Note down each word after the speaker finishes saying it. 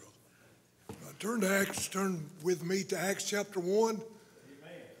Turn with me to Acts chapter 1.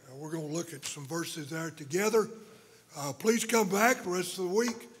 We're going to look at some verses there together. Please come back the rest of the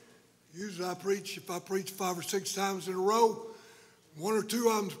week. Usually if I preach 5 or 6 times in a row, 1 or 2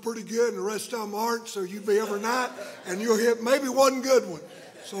 of them's pretty good and the rest of them aren't, so you'll be every night and you'll hit maybe one good one.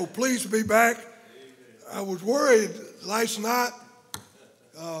 So please be back. I was worried last night.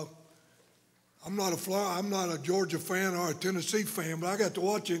 I'm not a Georgia fan or a Tennessee fan, but I got to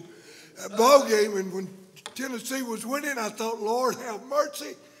watching that ball game, and when Tennessee was winning, I thought, Lord, have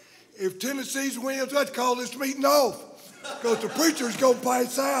mercy. If Tennessee's wins, I'd call this meeting off because the preacher's going to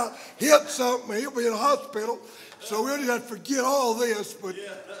pass out, hit something, he'll be in a hospital. So we only have to forget all this, but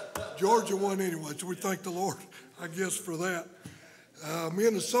Georgia won anyway, so we thank the Lord, I guess, for that. Me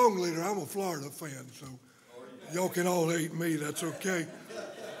and the song leader, I'm a Florida fan, so y'all can all hate me, that's okay.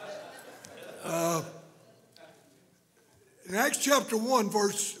 In Acts chapter 1,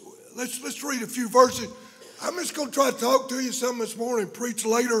 let's read a few verses. I'm just going to try to talk to you some this morning, preach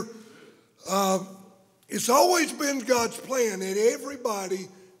later. It's always been God's plan that everybody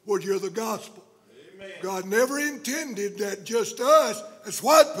would hear the gospel. Amen. God never intended that just us as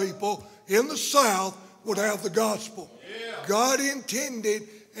white people in the South would have the gospel. Yeah. God intended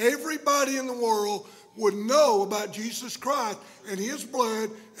everybody in the world would know about Jesus Christ and his blood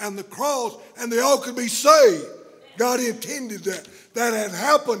and the cross, and they all could be saved. God intended that. That had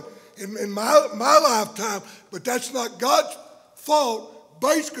happened in my lifetime, but that's not God's fault.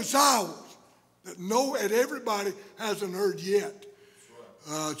 Basically, it's ours. That everybody hasn't heard yet.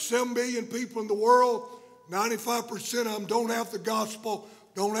 7 billion people in the world, 95% of them don't have the gospel,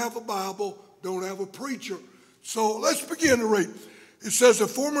 don't have a Bible, don't have a preacher. So let's begin to read. It says, "The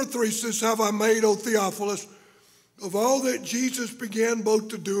former thesis have I made, O Theophilus, of all that Jesus began both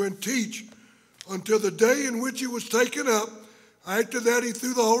to do and teach, until the day in which he was taken up. After that he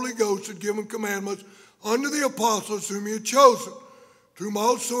through the Holy Ghost had given commandments unto the apostles whom he had chosen, to whom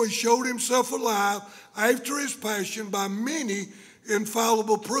also he showed himself alive after his passion by many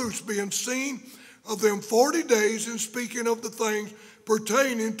infallible proofs, being seen of them 40 days, and speaking of the things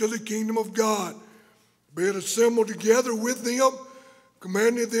pertaining to the kingdom of God, being assembled together with them,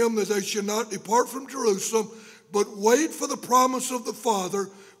 commanding them that they should not depart from Jerusalem, but wait for the promise of the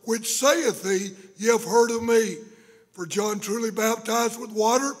Father, which saith he, ye have heard of me. For John truly baptized with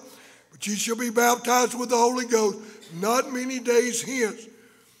water, but ye shall be baptized with the Holy Ghost not many days hence.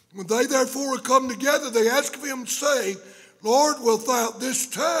 When they therefore were come together, they asked of him, saying, Lord, wilt thou at this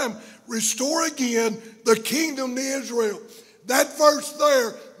time restore again the kingdom to Israel? That verse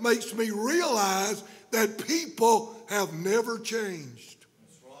there makes me realize that people have never changed.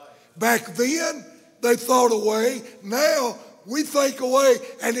 Back then, they thought a way. Now, we think a way,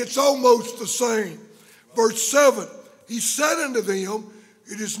 and it's almost the same. Verse 7, he said unto them,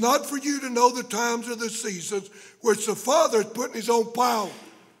 it is not for you to know the times or the seasons which the Father hath put in his own power.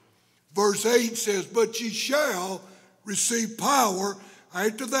 Verse 8 says, but ye shall receive power.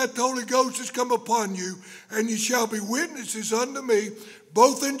 After that the Holy Ghost is come upon you, and ye shall be witnesses unto me,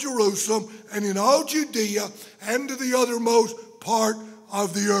 both in Jerusalem and in all Judea and to the uttermost part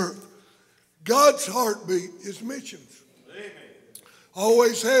of the earth. God's heartbeat is missions. Amen.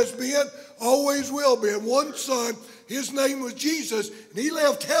 Always has been, always will be. And one son, his name was Jesus, and he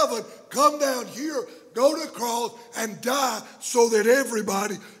left heaven, come down here, go to the cross, and die so that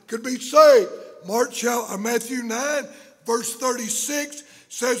everybody could be saved. Matthew 9, verse 36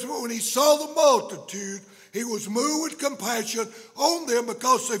 says, when he saw the multitude, he was moved with compassion on them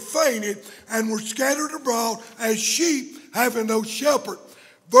because they fainted and were scattered abroad as sheep having no shepherd.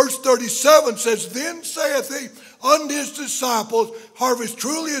 Verse 37 says, then saith he unto his disciples, harvest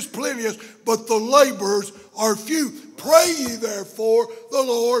truly is plenteous, but the laborers are few. Pray ye therefore the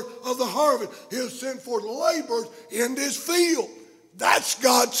Lord of the harvest. He'll send forth laborers in this field. That's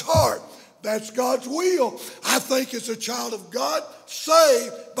God's heart. That's God's will. I think as a child of God,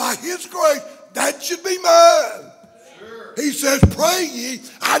 saved by his grace, that should be mine. Sure. He says, pray ye.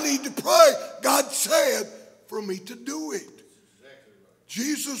 I need to pray. God said for me to do it.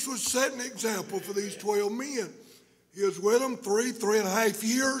 Jesus was setting an example for these 12 men. He was with them 3.5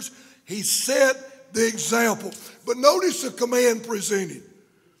 years. He set the example. But notice the command presented.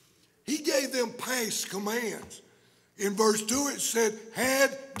 He gave them past commands. In verse 2 it said,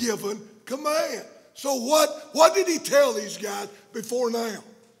 had given command. So what did he tell these guys before now?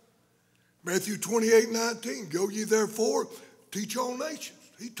 Matthew 28:19, go ye therefore, teach all nations.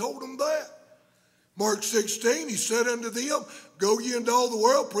 He told them that. Mark 16, he said unto them, go ye into all the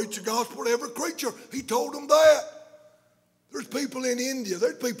world, preach the gospel to every creature. He told them that. There's people in India,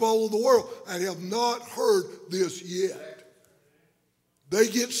 there's people all over the world that have not heard this yet. They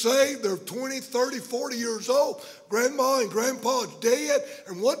get saved, they're 20, 30, 40 years old. Grandma and grandpa is dead.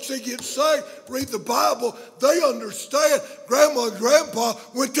 And once they get saved, read the Bible, they understand grandma and grandpa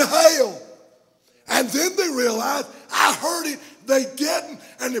went to hell. And then they realize, I heard it, they didn't.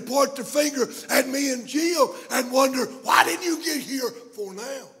 And they point their finger at me and Jim and wonder, why didn't you get here for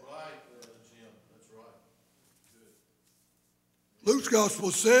now? Luke's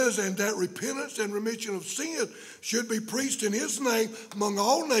gospel says, and that repentance and remission of sin should be preached in his name among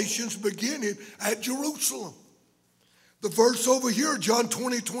all nations, beginning at Jerusalem. The verse over here, John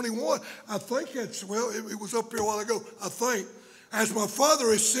 20:21, I think that's, well, it was up here a while ago, I think. As my Father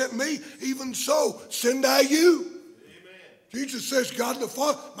has sent me, even so send I you. Amen. Jesus says, God the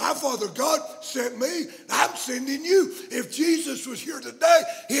Father, my Father God sent me, I'm sending you. If Jesus was here today,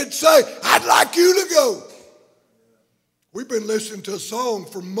 he'd say, I'd like you to go. We've been listening to a song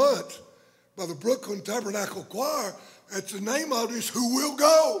for months by the Brooklyn Tabernacle Choir. That's the name of it is Who Will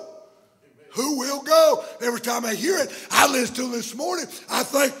Go? Amen. Who will go? Every time I hear it, I listen to it this morning, I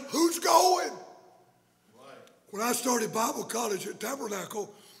think, who's going? Right. When I started Bible college at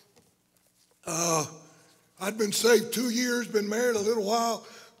Tabernacle, I'd been saved 2 years, been married a little while,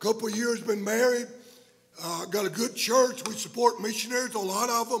 a couple of years been married. Got a good church. We support missionaries, a lot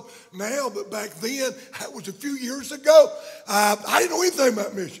of them now, but back then, that was a few years ago. I didn't know anything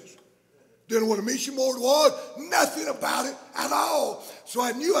about missions. Didn't know what a mission board was, nothing about it at all. So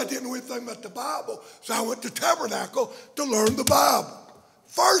I knew I didn't know anything about the Bible. So I went to Tabernacle to learn the Bible.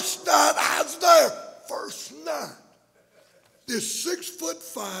 First night I was there, first night, this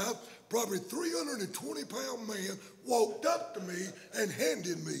 6'5", probably 320-pound man walked up to me and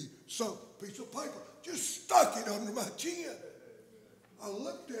handed me some piece of paper. Just stuck it under my chin. I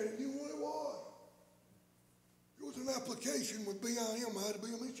looked at it and knew what it was. It was an application with BIM. I had to be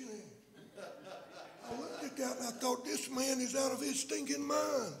a missionary. I looked at that and I thought, this man is out of his stinking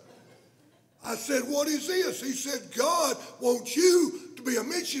mind. I said, what is this? He said, God wants you to be a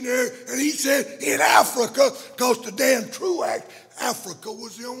missionary. And he said, in Africa, because to Dan Truax, Africa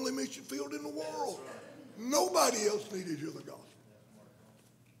was the only mission field in the world. Nobody else needed to hear the gospel.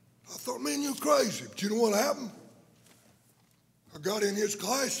 I thought, man, you're crazy. But you know what happened? I got in his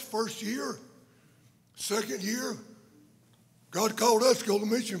class first year, second year. God called us to go to the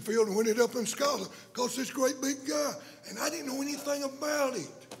mission field and went it up in Scotland because this great big guy. And I didn't know anything about it.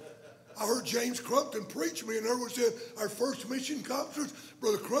 I heard James Crumpton preach me, and there was at our first mission conference.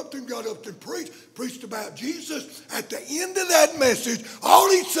 Brother Crumpton got up and preached about Jesus. At the end of that message, all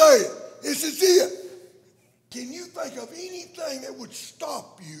he said, this is it. Can you think of anything that would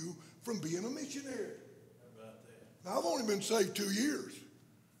stop you from being a missionary? How about that? Now, I've only been saved 2 years.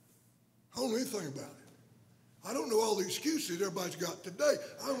 I don't know anything about it. I don't know all the excuses everybody's got today.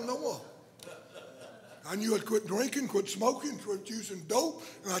 I don't know all. I knew I'd quit drinking, quit smoking, quit using dope,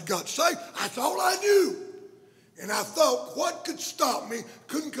 and I'd got saved. That's all I knew. And I thought, what could stop me?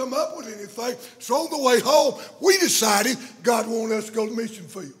 Couldn't come up with anything. So on the way home, we decided God wanted us to go to the mission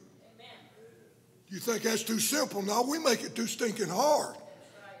field. You think that's too simple? No, we make it too stinking hard.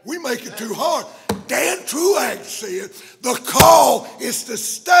 We make it too hard. Dan Truax said the call is to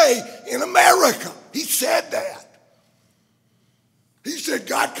stay in America. He said that. He said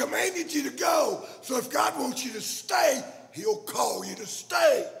God commanded you to go. So if God wants you to stay, he'll call you to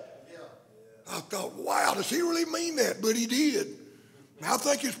stay. I thought, wow, does he really mean that? But he did. And I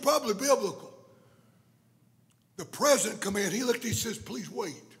think it's probably biblical. The president come in, he looked, he says, please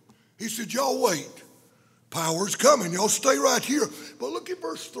wait. He said, y'all wait. Power's coming. Y'all stay right here. But look at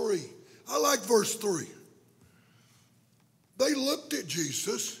verse 3. I like verse 3. They looked at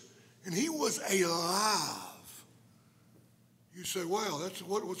Jesus, and he was alive. You say, wow, that's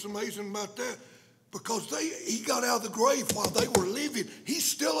what's amazing about that? Because he got out of the grave while they were living. He's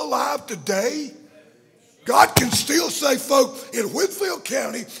still alive today. God can still save folk in Whitfield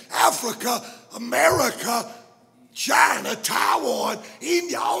County, Africa, America, China, Taiwan,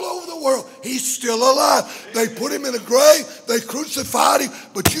 India, all over the world. He's still alive. They put him in a grave. They crucified him,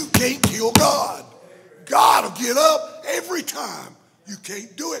 but you can't kill God. God will get up every time. You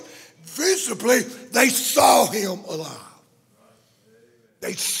can't do it. Visibly, they saw him alive.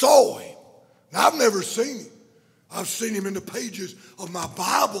 They saw him. Now, I've never seen him. I've seen him in the pages of my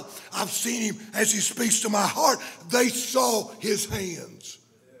Bible. I've seen him as he speaks to my heart. They saw his hands.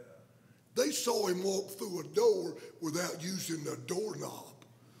 They saw him walk through a door without using the doorknob.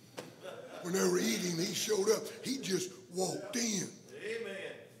 When they were eating, he showed up. He just walked in. Amen.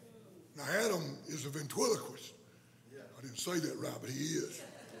 Now, Adam is a ventriloquist. I didn't say that right, but he is.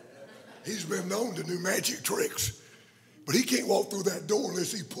 He's been known to do magic tricks. But he can't walk through that door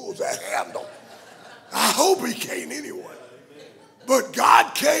unless he pulls that handle. I hope he can't anyway. But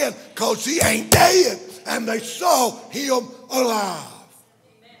God can, because he ain't dead. And they saw him alive.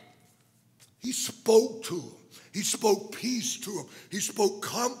 He spoke to them. He spoke peace to them. He spoke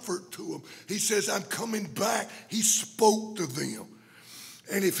comfort to them. He says, I'm coming back. He spoke to them.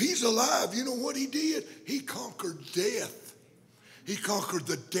 And if he's alive, you know what he did? He conquered death. He conquered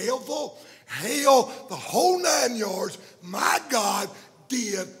the devil, hell, the whole 9 yards. My God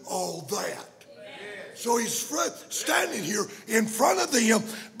did all that. So he's standing here in front of them.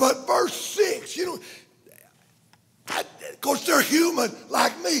 But verse 6, you know, of course they're human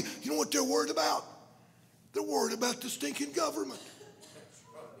like me. You know what they're worried about? They're worried about the stinking government.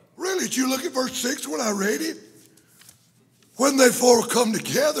 Really, did you look at verse 6 when I read it? When they four come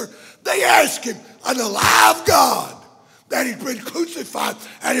together, they ask him, an alive God that he's been crucified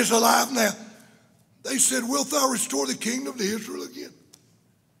and is alive now. They said, wilt thou restore the kingdom to Israel again?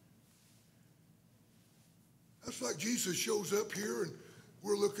 That's like Jesus shows up here and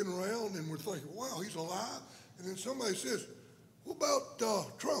we're looking around and we're thinking, wow, he's alive. And then somebody says, what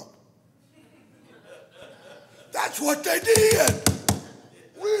about Trump? That's what they did.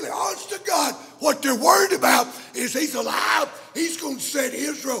 Really, honest to God, what they're worried about is he's alive. He's going to set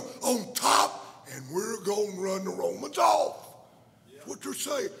Israel on top, and we're going to run the Romans off. That's what they're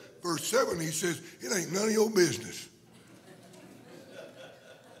saying. Verse 7, he says, it ain't none of your business.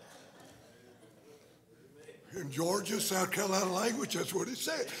 In Georgia, South Carolina language, that's what it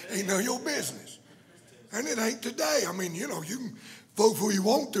said. Ain't none of your business. And it ain't today. I mean, you know, you can vote who you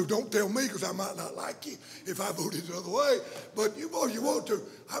want to. Don't tell me, because I might not like you if I voted the other way. But you vote you want to.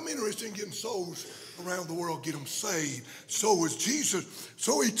 I'm interested in getting souls around the world, get them saved. So is Jesus.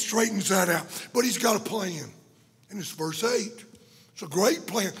 So he straightens that out. But he's got a plan. And it's verse 8. It's a great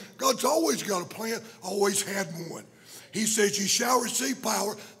plan. God's always got a plan, always had one. He says, you shall receive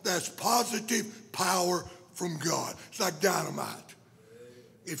power. That's positive power from God. It's like dynamite.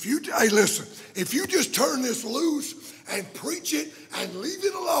 Hey, listen, if you just turn this loose and preach it and leave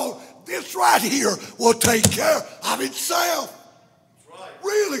it alone, this right here will take care of itself. That's right.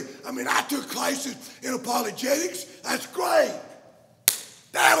 Really. I mean, I took classes in apologetics. That's great.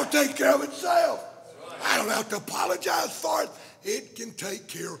 That'll take care of itself. Right. I don't have to apologize for it. It can take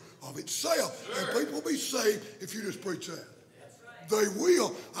care of itself. Sure. And people will be saved if you just preach that. That's right. They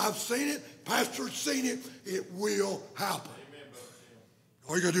will. I've seen it. Pastor's seen it. It will happen.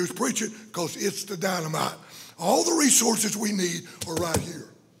 All you got to do is preach it, because it's the dynamite. All the resources we need are right here.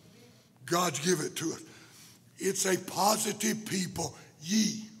 God's given it to us. It's a positive people.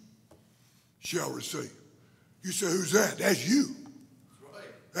 Ye shall receive. You say, who's that? That's you. That's right.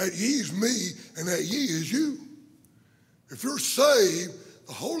 That ye is me, and that ye is you. If you're saved,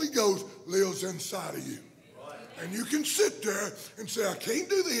 the Holy Ghost lives inside of you. Right. And you can sit there and say, I can't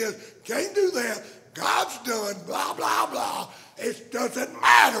do this, can't do that. God's done, blah, blah, blah. It doesn't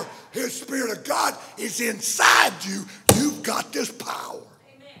matter. His Spirit of God is inside you. You've got this power.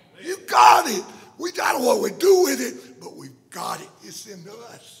 Amen. You got it. We don't know what we do with it, but we've got it. It's in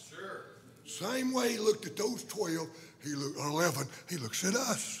us. Sure. Same way he looked at those 12, he looked 11. He looks at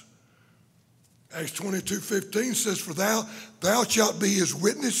us. Acts 22:15 says, for thou shalt be his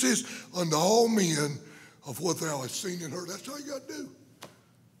witnesses unto all men of what thou hast seen and heard. That's all you got to do.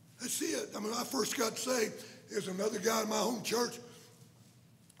 That's it. I mean, when I first got saved, there's another guy in my home church.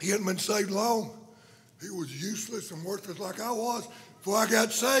 He hadn't been saved long. He was useless and worthless like I was before I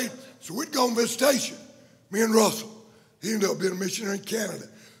got saved. So we'd go on visitation, me and Russell. He ended up being a missionary in Canada.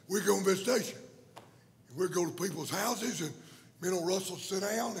 We'd go on visitation. We'd go to people's houses, and me and old Russell sit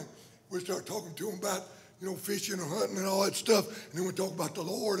down, and we'd start talking to them about, you know, fishing and hunting and all that stuff. And then we'd talk about the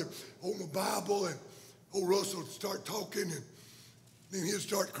Lord and open the Bible, and old Russell would start talking, and then he'd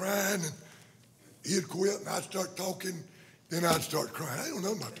start crying, and he'd quit, and I'd start talking. Then I'd start crying. I don't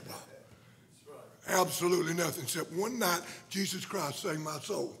know about the Bible. Absolutely nothing, except one night, Jesus Christ saved my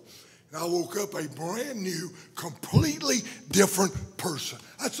soul. And I woke up a brand new, completely different person.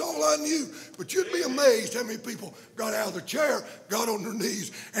 That's all I knew. But you'd be amazed how many people got out of the chair, got on their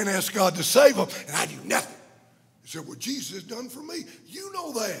knees, and asked God to save them, and I knew nothing. He said, well, Jesus has done for me. You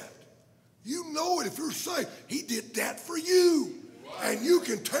know that. You know it if you're saved. He did that for you. And you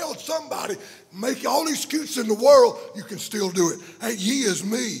can tell somebody, make all the excuses in the world, you can still do it. Hey, ye is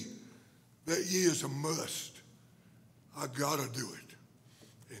me. That ye is a must. I got to do it.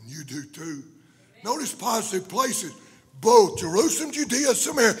 And you do too. Amen. Notice positive places. Both Jerusalem, Judea,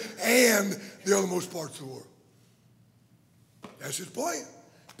 Samaria, and the othermost parts of the world. That's his plan.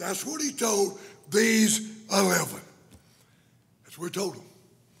 That's what he told these 11. That's what he told them.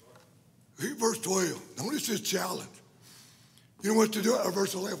 Read verse 12. Notice his challenge. You know what to do?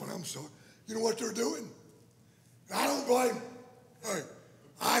 Verse 11, I'm sorry. You know what they're doing? I don't blame them. Hey,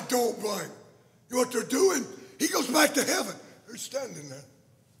 I don't blame. You know what they're doing? He goes back to heaven. They're standing there.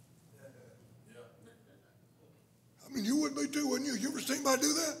 I mean, you would be too, wouldn't you? You ever seen anybody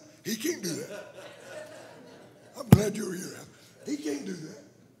do that? He can't do that. I'm glad you're here. He can't do that.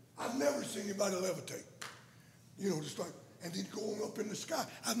 I've never seen anybody levitate. You know, just like, and then going up in the sky.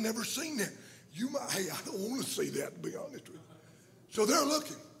 I've never seen that. Hey, I don't want to see that, to be honest with you. So they're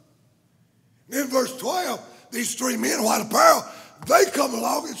looking. Then verse 12, these three men in white apparel, they come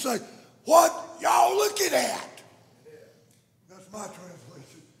along and say, what y'all looking at? That's my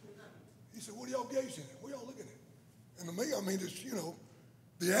translation. He said, what are y'all gazing at? What are y'all looking at? And to me, I mean, it's, you know,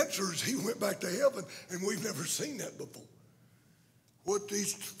 the answer is he went back to heaven, and we've never seen that before. What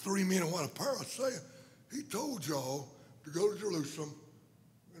these three men in white apparel are saying, he told y'all to go to Jerusalem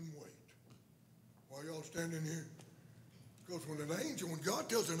and wait. Why y'all standing here? Because when God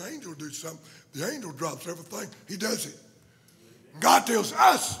tells an angel to do something, the angel drops everything. He does it. God tells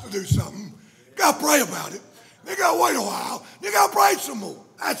us to do something. You got to pray about it. You got to wait a while. You got to pray some more.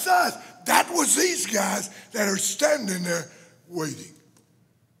 That's us. That was these guys that are standing there waiting.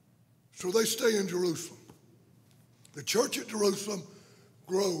 So they stay in Jerusalem. The church at Jerusalem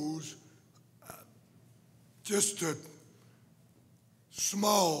grows just a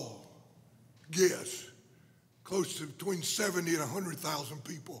small guess, close to between 70 and 100,000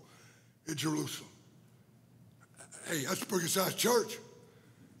 people in Jerusalem. Hey, that's a pretty good-sized church.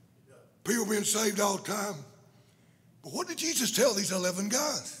 People being saved all the time. But what did Jesus tell these 11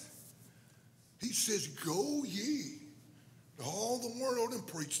 guys? He says, go ye to all the world and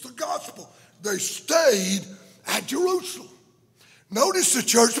preach the gospel. They stayed at Jerusalem. Notice the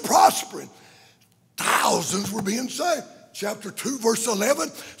church prospering. Thousands were being saved. Chapter 2, verse 11,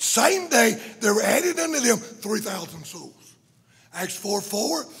 same day there were added unto them 3,000 souls. Acts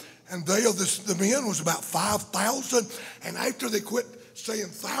 4:4, and they of the men was about 5,000. And after they quit saying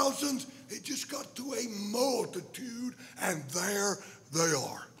thousands, it just got to a multitude, and there they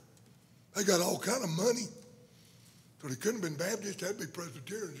are. They got all kind of money. So they couldn't have been Baptists, they had to be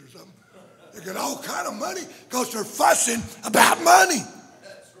Presbyterians or something. They got all kind of money because they're fussing about money.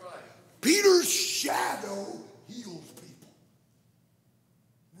 That's right. Peter's shadow heals people.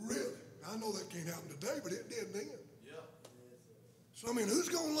 Really. I know that can't happen today, but it did then. Yeah. So, I mean, who's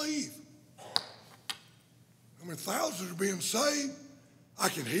going to leave? I mean, thousands are being saved. I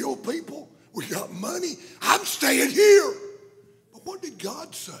can heal people. We got money. I'm staying here. But what did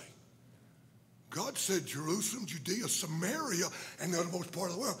God say? God said Jerusalem, Judea, Samaria, and the uttermost part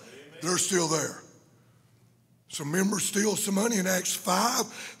of the world. Amen. They're still there. Some members steal some money in Acts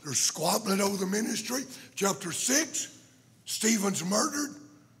 5. They're squabbling over the ministry. Chapter 6, Stephen's murdered.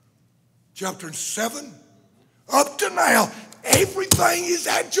 Chapter 7, up to now, everything is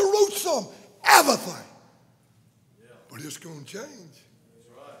at Jerusalem. Everything. Yeah. But it's going to change. That's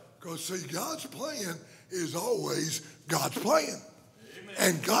right. Because, see, God's plan is always God's plan.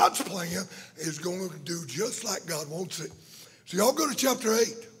 And God's plan is going to do just like God wants it. So y'all go to chapter 8.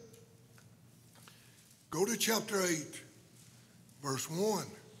 Go to chapter 8, verse 1.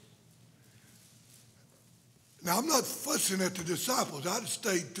 Now, I'm not fussing at the disciples. I'd have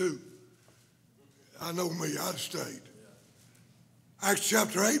stayed too. I know me, I'd have stayed. Acts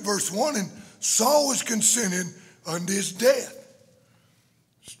chapter 8, verse 1, and Saul was consenting unto his death.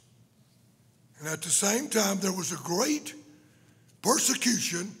 And at the same time, there was a great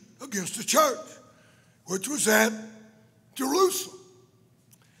persecution against the church, which was at Jerusalem.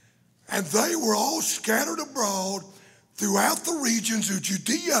 And they were all scattered abroad throughout the regions of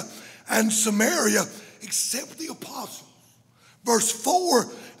Judea and Samaria, except the apostles. Verse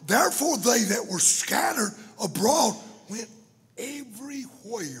 4, therefore they that were scattered abroad went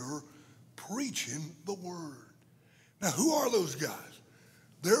everywhere preaching the word. Now, who are those guys?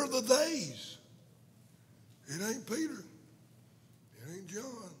 They're the theys. It ain't Peter. It ain't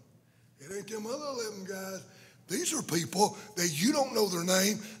John. It ain't them other 11 guys. These are people that you don't know their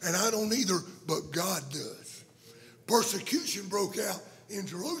name, and I don't either, but God does. Persecution broke out in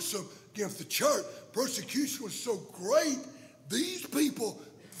Jerusalem against the church. Persecution was so great, these people,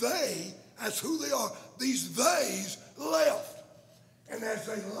 that's who they are. These theys left. And as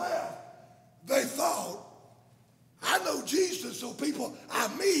they left, they thought, I know Jesus, so people I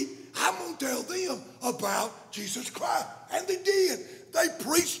meet, I'm going to tell them about Jesus Christ. And they did. They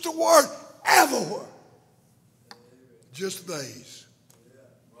preached the word everywhere. Just theys.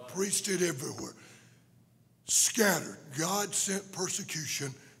 Preached it everywhere. Scattered. God sent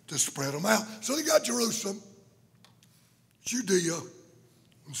persecution to spread them out. So they got Jerusalem, Judea,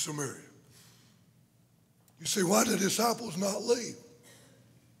 and Samaria. You see, why did the disciples not leave?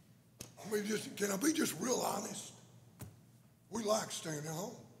 Can I be just real honest? We like staying at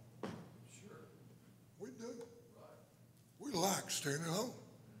home. Sure. We do. Right. We like staying at home.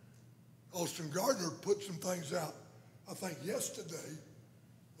 Austin Gardner put some things out, I think yesterday,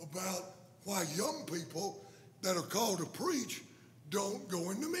 about why young people that are called to preach don't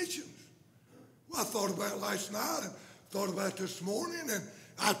go into missions. Well, I thought about it last night and thought about it this morning, and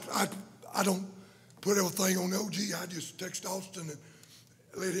I don't put everything on OG. I just text Austin and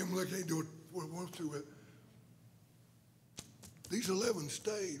let him look and do what he wants to with. These 11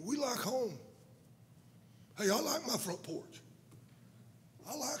 stayed. We like home. Hey, I like my front porch.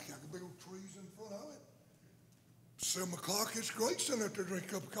 I like it. I got big old trees in front of it. 7 o'clock, it's great sitting out there drinking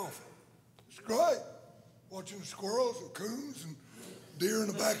a cup of coffee. It's great. Watching the squirrels and coons and deer in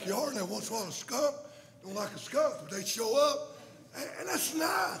the backyard, and every once in a while a skunk. Don't like a skunk, but they show up, and that's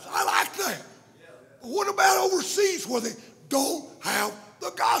nice. I like that. But what about overseas where they don't have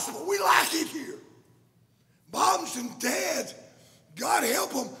the gospel? We like it here. Moms and dads, God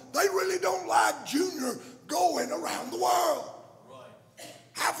help them, they really don't like Junior going around the world. Right.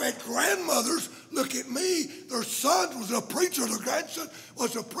 I've had grandmothers look at me, their son was a preacher, their grandson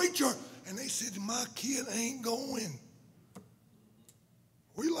was a preacher, and they said, my kid ain't going.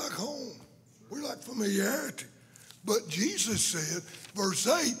 We like home. We like familiarity. But Jesus said, verse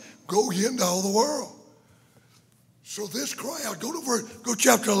 8, go ye into all the world. So this crowd, go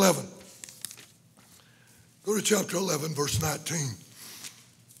chapter 11. Go to chapter 11, verse 19.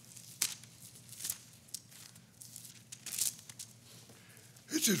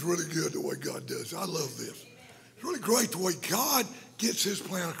 This is really good the way God does. I love this. It's really great the way God gets his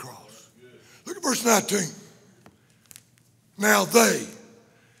plan across. Look at verse 19. Now they,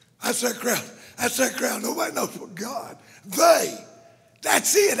 that's that crowd. That's that crowd. Nobody knows but God. They,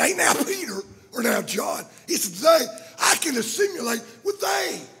 that's it. Ain't now Peter or now John. It's they. I can assimilate with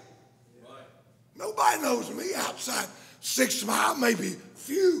they. Right. Nobody knows me outside 6 miles, maybe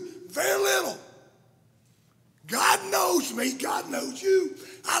few, very little. God knows me. God knows you.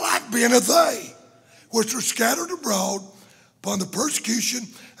 I like being a they, which were scattered abroad upon the persecution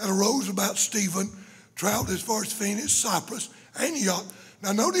and arose about Stephen, traveled as far as Phoenix, Cyprus, Antioch.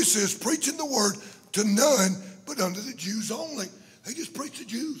 Now notice this, preaching the word to none but unto the Jews only. They just preached to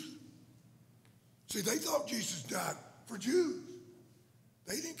Jews. See, they thought Jesus died for Jews.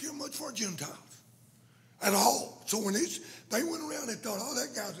 They didn't care much for Gentiles at all. So when they went around and thought, oh,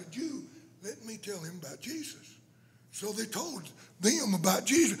 that guy's a Jew, let me tell him about Jesus. So they told them about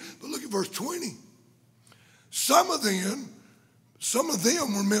Jesus. But look at verse 20. Some of them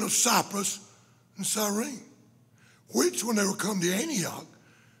were men of Cyprus and Cyrene, which when they were come to Antioch,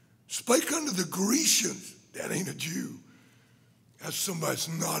 spake unto the Grecians, that ain't a Jew, that's somebody that's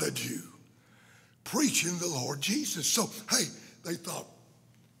not a Jew, preaching the Lord Jesus. So, hey, they thought,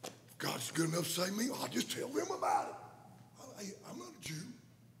 God's good enough to save me, I'll just tell them about it. I'm not a Jew.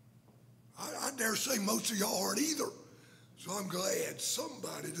 I dare say most of y'all aren't either. So I'm glad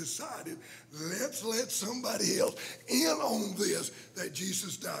somebody decided, let's let somebody else in on this, that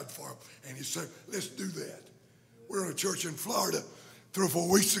Jesus died for them. And he said, let's do that. We were in a church in Florida 3 or 4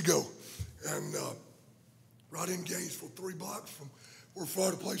 weeks ago, and right in Gainesville, 3 blocks from where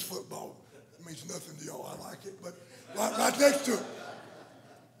Florida plays football. It means nothing to y'all. I like it, but right next to it.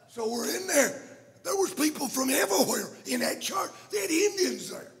 So we're in there. There was people from everywhere in that church. They had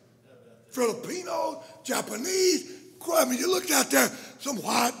Indians there. Filipinos, Japanese. I mean, you looked out there, some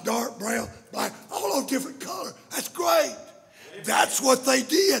white, dark, brown, black, all those different colors. That's great. That's what they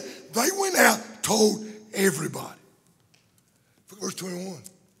did. They went out, told everybody. Verse 21.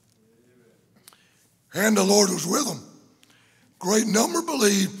 And the Lord was with them. Great number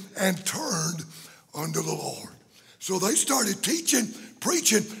believed and turned unto the Lord. So they started teaching,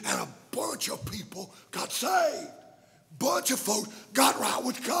 preaching, and a bunch of people got saved. Bunch of folks got right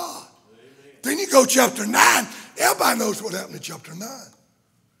with God. Then you go chapter 9. Everybody knows what happened in chapter 9.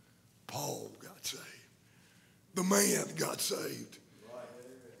 Paul got saved. The man got saved.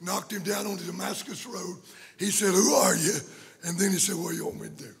 Knocked him down on the Damascus road. He said, who are you? And then he said, what do you want me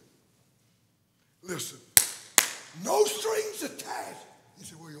to do? Listen, no strings attached. He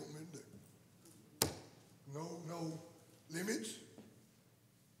said, what do you want me to do? No limits.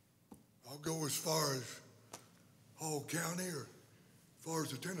 I'll go as far as Hall County or as far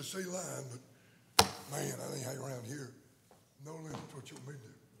as the Tennessee line, but man, I ain't hang around here. No limits what you want me to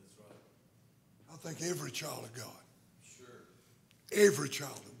do. That's right. I think every child of God, sure, every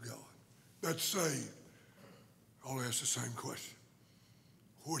child of God that's saved, I'll ask the same question.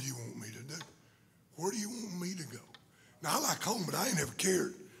 What do you want me to do? Where do you want me to go? Now, I like home, but I ain't never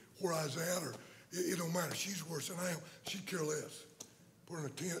cared where I was at, or it don't matter. She's worse than I am. She'd care less. Put her in a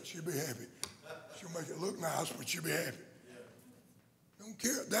tent, she'll be happy. She'll make it look nice, but she'll be happy. Don't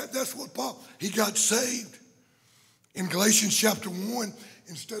care. That's what Paul, he got saved. In Galatians chapter 1,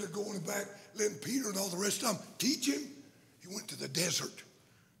 instead of going back, letting Peter and all the rest of them teach him, he went to the desert.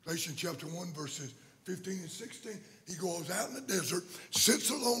 Galatians chapter 1, verses 15 and 16. He goes out in the desert, sits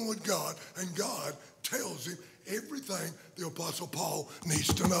alone with God, and God tells him everything the Apostle Paul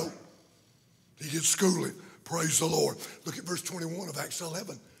needs to know. He gets schooling. Praise the Lord. Look at verse 21 of Acts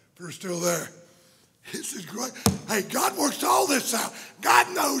 11. If you're still there. This is great. Hey, God works all this out.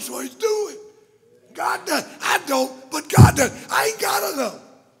 God knows what he's doing. God does. I don't, but God does. I ain't got to know.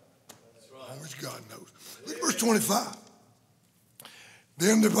 That's right. Always God knows. Look at verse 25.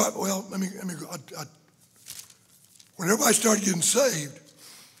 Then let me go. When everybody started getting saved,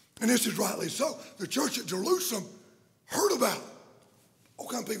 and this is rightly so, the church at Jerusalem heard about it. All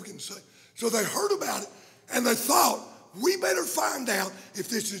kinds of people getting saved. So they heard about it, and they thought, we better find out if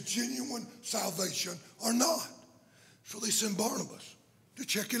this is genuine salvation or not. So they sent Barnabas to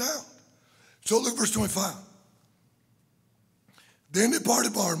check it out. So look at verse 25. Then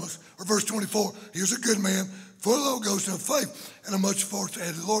departed Barnabas, or verse 24, he was a good man, full of the Holy Ghost and of faith, and a much force to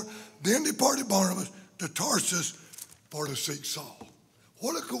add to the Lord. Then departed Barnabas to Tarsus for to seek Saul.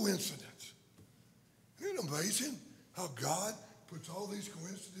 What a coincidence. Isn't it amazing how God puts all these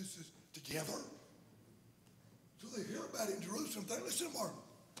coincidences together? So they hear about it in Jerusalem. They listen to Barnabas.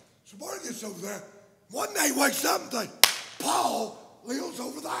 So Barnabas gets over there. One day wakes up and thinks, Paul lives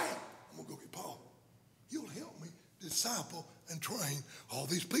over there. I'm going to go get Paul. You'll help me disciple and train all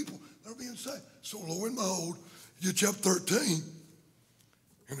these people that are being saved. So lo and behold, you get chapter 13,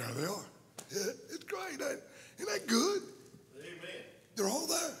 and there they are. Yeah, it's great. Isn't that good? Amen. They're all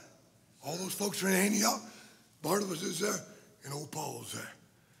there. All those folks are in Antioch. Barnabas is there, and old Paul is there.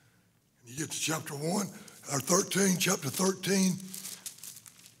 And you get to chapter 1, or 13, chapter 13.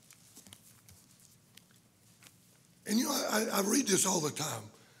 And you know, I read this all the time.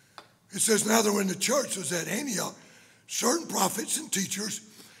 It says, now there were in the church was at Antioch certain prophets and teachers,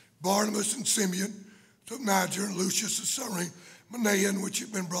 Barnabas and Simeon, of Niger, and Lucius of Cyrene, Manaen, which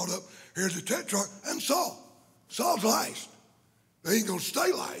had been brought up here as a tetrarch, and Saul. Saul's last. They ain't going to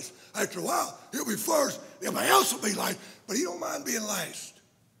stay last. After a while, he'll be first. Everybody else will be last, but he don't mind being last.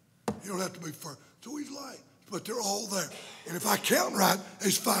 You don't have to be first. So he's last, but they're all there. And if I count right,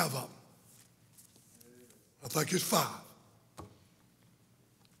 there's 5 of them. I think it's 5.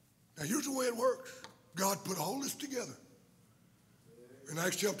 Now, here's the way it works. God put all this together. In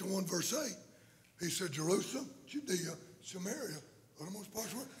Acts chapter 1, verse 8, he said, Jerusalem, Judea, Samaria, uttermost parts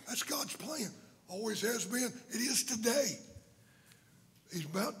of the world. That's God's plan. Always has been. It is today. He's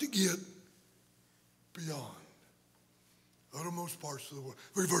about to get beyond uttermost parts of the world.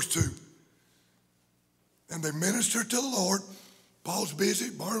 Look at verse 2. And they ministered to the Lord. Paul's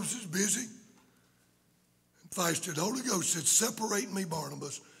busy. Barnabas is busy. And fasted. The Holy Ghost said, separate me,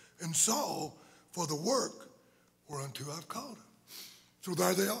 Barnabas, and Saul for the work whereunto I've called him. So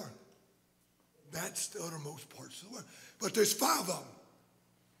there they are. That's the uttermost parts of the world. But there's 5 of them.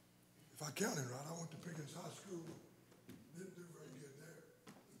 If I counted right, I went to Pickens High School. Didn't do very good there.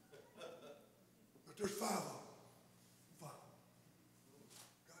 But there's 5 of them. 5.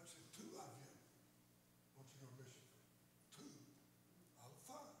 God said 2 out of you. Want you to go to mission? 2 out of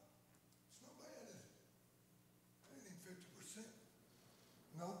 5. It's not bad, is it? That ain't even 50%.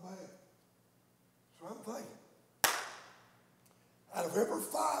 Not bad. So I'm thinking, out of every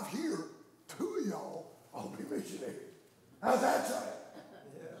 5 here, 2 of y'all will be missionaries. How's that sound?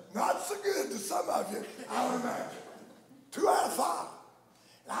 Yeah. Not so good to some of you, I would imagine. 2 out of 5.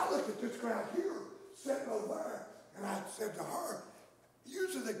 And I look at this crowd here, sitting over there, and I said to her,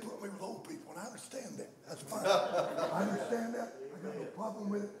 usually they put me with old people, and I understand that. That's fine. I understand that. I got no problem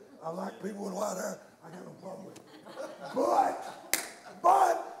with it. I like people with white hair. I got no problem with it.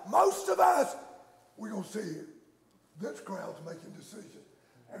 But most of us, we're going to see it. This crowd's making decisions.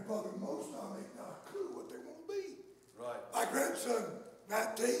 And probably most of them ain't got a clue what they want to be. Right. My grandson,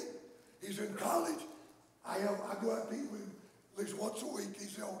 19, he's in college. I go out to eat with him at least once a week.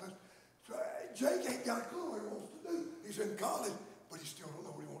 He's the oldest. So Jake ain't got a clue what he wants to do. He's in college, but he still don't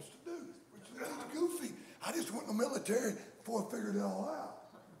know what he wants to do, which is goofy. I just went in the military before I figured it all out.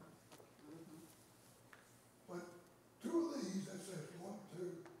 But 2 of these, that says 1,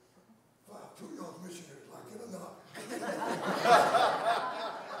 2, 5. 2 of y'all's missionaries, like it or not. Amen.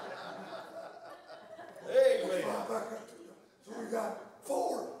 So we got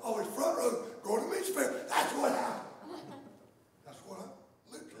 4 on his front row going to mission fair. That's what happened. That's what happened.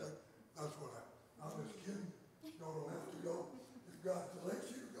 I'm just kidding. Y'all don't have to go. If God lets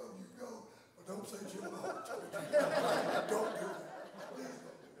you go, you go. But don't say Jim Hall. Don't do that. Please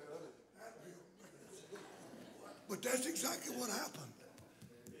don't do that. But that's exactly what happened.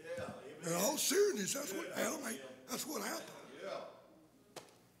 In all seriousness, that's what happened. That's what happened. Yeah.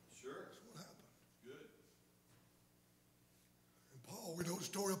 Sure. That's what happened. Good. And Paul, we know the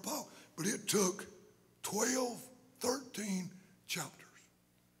story of Paul, but it took 12, 13 chapters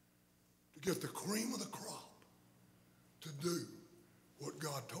to get the cream of the crop to do what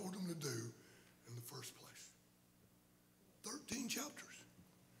God told him to do in the first place. 13 chapters.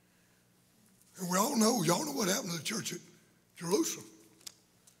 And we all know, y'all know what happened to the church at Jerusalem.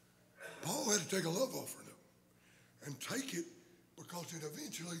 Paul had to take a love offering up and take it because it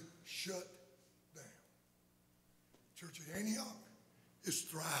eventually shut down. Church at Antioch is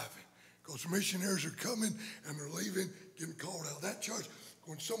thriving because missionaries are coming and they're leaving, getting called out of that church,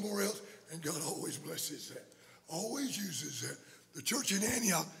 going somewhere else, and God always blesses that. Always uses that. The church in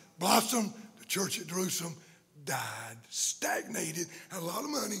Antioch blossomed. The church at Jerusalem died, stagnated, had a lot of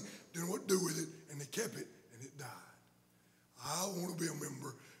money, didn't know what to do with it, and they kept it, and it died. I want to be a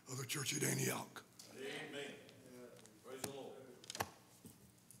member of the church at Antioch. Amen. Praise the Lord.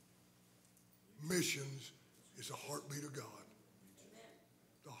 Missions is the heartbeat of God.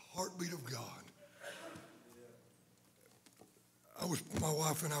 The heartbeat of God. My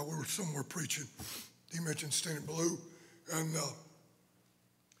wife and I, we were somewhere preaching. He mentioned Standing Blue, and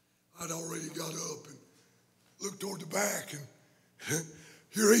I'd already got up and looked toward the back, and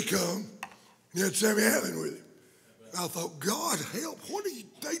here he come. He had Sammy Allen with him. And I thought, God help, what are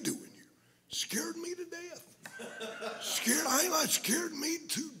they doing here? Scared me to death. Scared me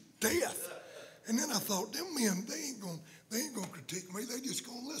to death. And then I thought, them men, they ain't gonna critique me. They just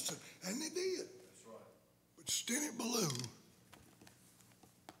gonna listen, and they did. That's right. But Standing Blue,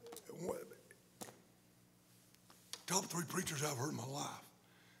 top 3 preachers I've heard in my life.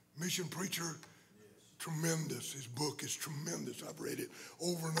 Mission preacher, yes. Tremendous. His book is tremendous. I've read it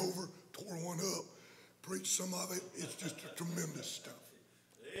over and over, tore one up, preached some of it. It's just tremendous stuff.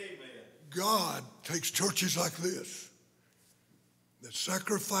 Amen. God takes churches like this that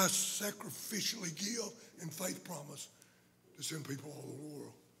sacrificially give and faith promise to send people all over the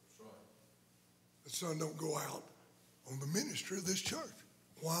world. That's right. The sun don't go out on the ministry of this church.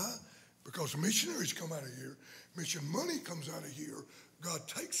 Why? Because missionaries come out of here. Mission money comes out of here. God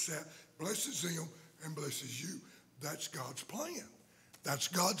takes that, blesses them, and blesses you. That's God's plan. That's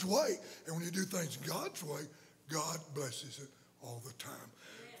God's way. And when you do things God's way, God blesses it all the time.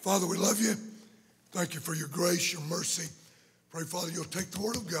 Father, we love you. Thank you for your grace, your mercy. Pray, Father, you'll take the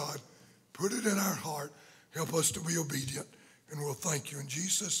word of God, put it in our heart, help us to be obedient, and we'll thank you. In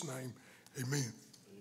Jesus' name, amen.